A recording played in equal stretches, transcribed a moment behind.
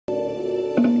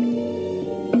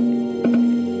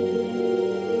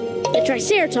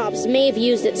Triceratops may have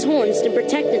used its horns to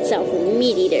protect itself from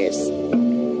meat eaters.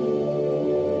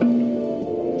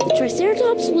 The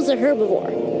Triceratops was a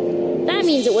herbivore. That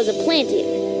means it was a plant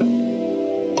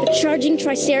eater. A charging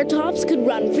Triceratops could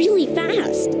run really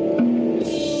fast.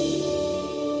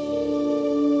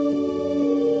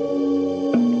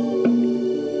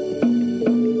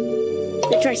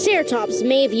 The Triceratops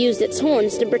may have used its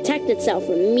horns to protect itself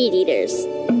from meat eaters.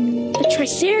 A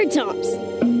Triceratops!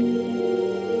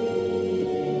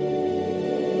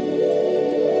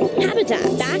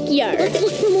 Habitat, backyard. Let's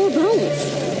look for more bones.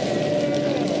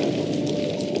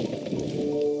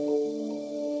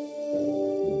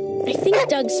 I think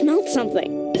Doug smelled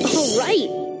something. All right,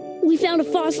 we found a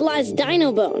fossilized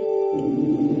dino bone.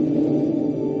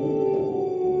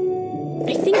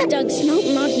 I think Doug smelled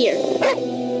not here.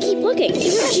 Keep looking,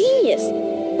 you're a genius.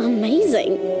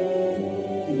 Amazing.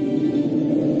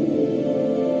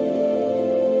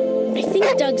 I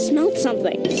think Doug smelled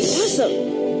something. Awesome.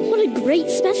 What a great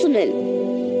specimen.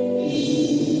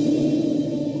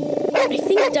 I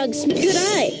think Doug's... Good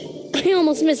eye. I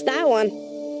almost missed that one.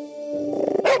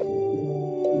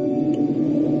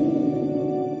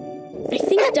 I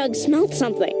think Doug smelled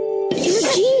something. You're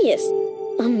a genius.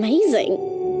 Amazing.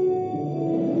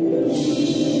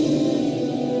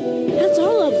 That's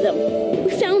all of them.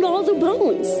 We found all the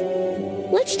bones.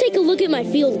 Let's take a look at my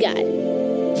field guide.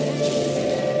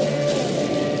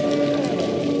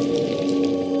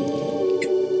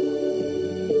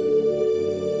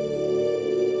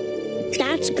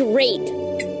 That's great.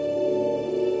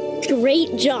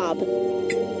 Great job.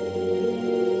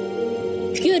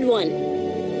 Good one.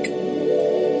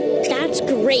 That's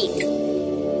great.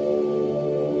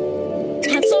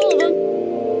 That's all of them.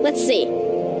 Let's see.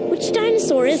 Which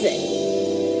dinosaur is it?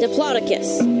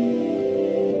 Diplodocus.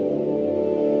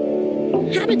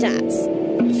 Habitats.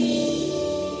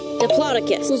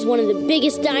 Diplodocus was one of the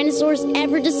biggest dinosaurs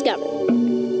ever discovered.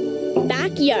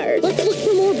 Backyard. Let's look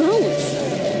for more bones.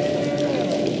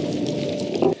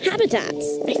 Habitats.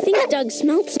 I think Doug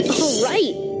smelled some. All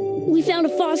right. We found a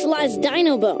fossilized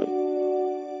dino bone.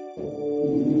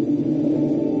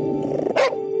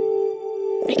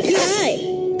 Good eye.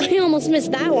 I almost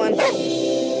missed that one.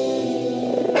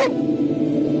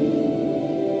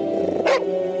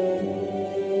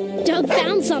 Doug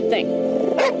found something.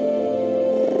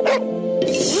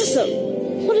 Awesome.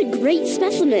 What a great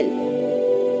specimen.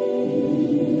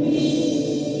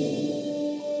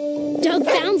 Doug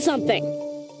found something.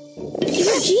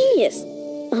 You're a genius.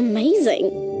 Amazing.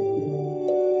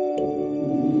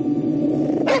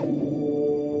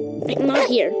 I'm not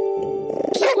here.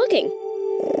 Keep looking.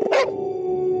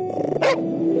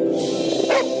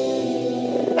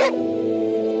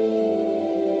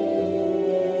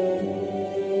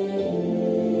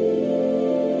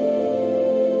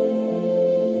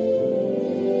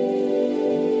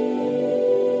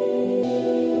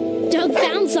 Doug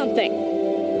found something.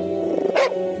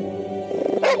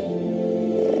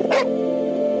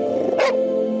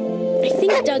 I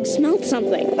think Doug smelled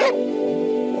something.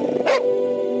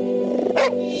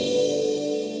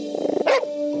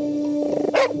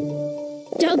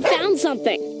 Doug found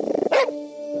something.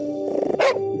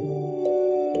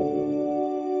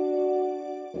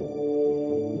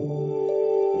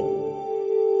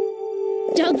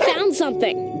 Doug found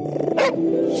something.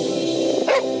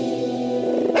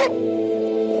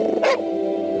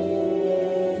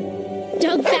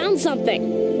 Doug found something.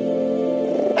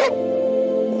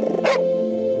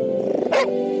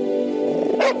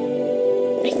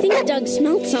 I think Doug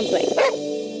smelled something.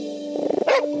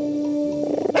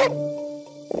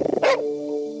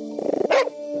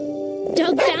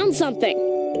 Doug found something.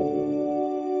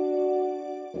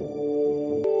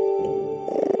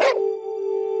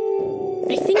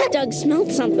 I think Doug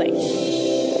smelled something.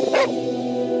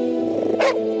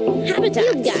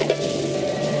 Habitat guide.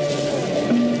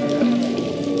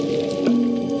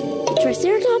 The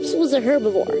Triceratops was a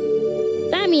herbivore.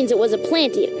 That means it was a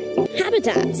plant eater.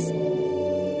 Habitats.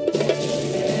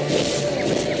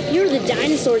 Here are the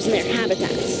dinosaurs and their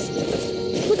habitats.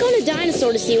 Click on a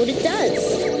dinosaur to see what it does.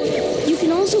 You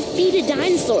can also feed a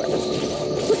dinosaur.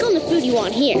 Click on the food you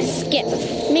want here. Skip.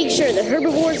 Make sure the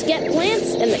herbivores get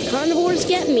plants and the carnivores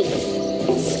get meat.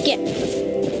 Skip.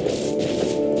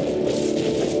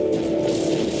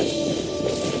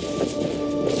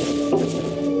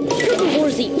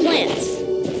 Herbivores eat plants.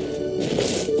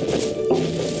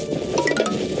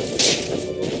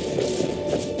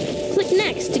 Click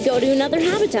next to go to another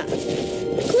habitat.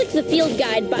 Click the field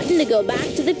guide button to go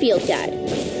back to the field guide.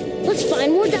 Let's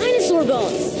find more dinosaur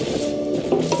bones.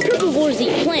 Herbivores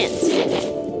eat plants.